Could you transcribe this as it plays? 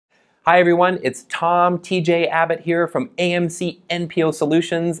Hi everyone, it's Tom TJ Abbott here from AMC NPO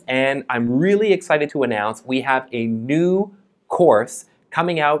Solutions, and I'm really excited to announce we have a new course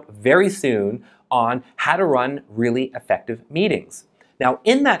coming out very soon on how to run really effective meetings. Now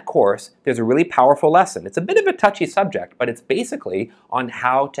in that course, there's a really powerful lesson. It's a bit of a touchy subject, but it's basically on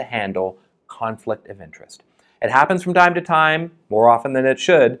how to handle conflict of interest. It happens from time to time, more often than it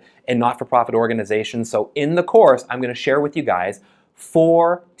should, in not-for-profit organizations. So in the course, I'm going to share with you guys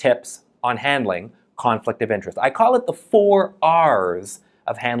 4 tips on handling conflict of interest. I call it the 4 R's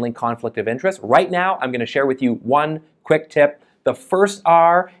of handling conflict of interest. Right now, I'm going to share with you one quick tip. The first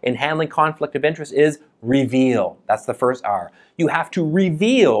R in handling conflict of interest is reveal. That's the first R. You have to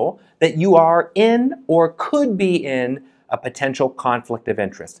reveal that you are in or could be in a potential conflict of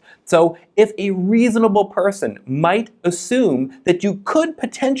interest. So if a reasonable person might assume that you could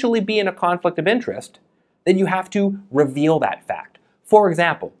potentially be in a conflict of interest, then you have to reveal that fact. For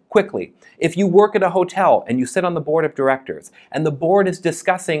example, quickly, if you work at a hotel and you sit on the board of directors and the board is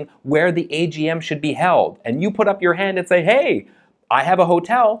discussing where the AGM should be held, and you put up your hand and say, hey, I have a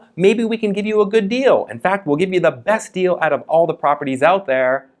hotel, maybe we can give you a good deal. In fact, we'll give you the best deal out of all the properties out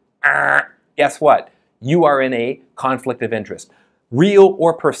there. Guess what? You are in a conflict of interest. Real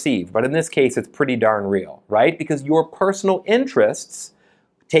or perceived, but in this case, it's pretty darn real, right? Because your personal interests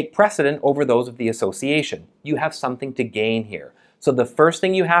take precedent over those of the association. You have something to gain here. So the first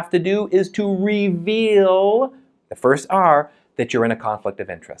thing you have to do is to reveal, the first R, that you're in a conflict of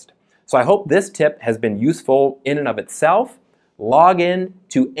interest. So I hope this tip has been useful in and of itself. Log in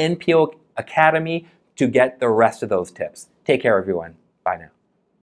to NPO Academy to get the rest of those tips. Take care, everyone. Bye now.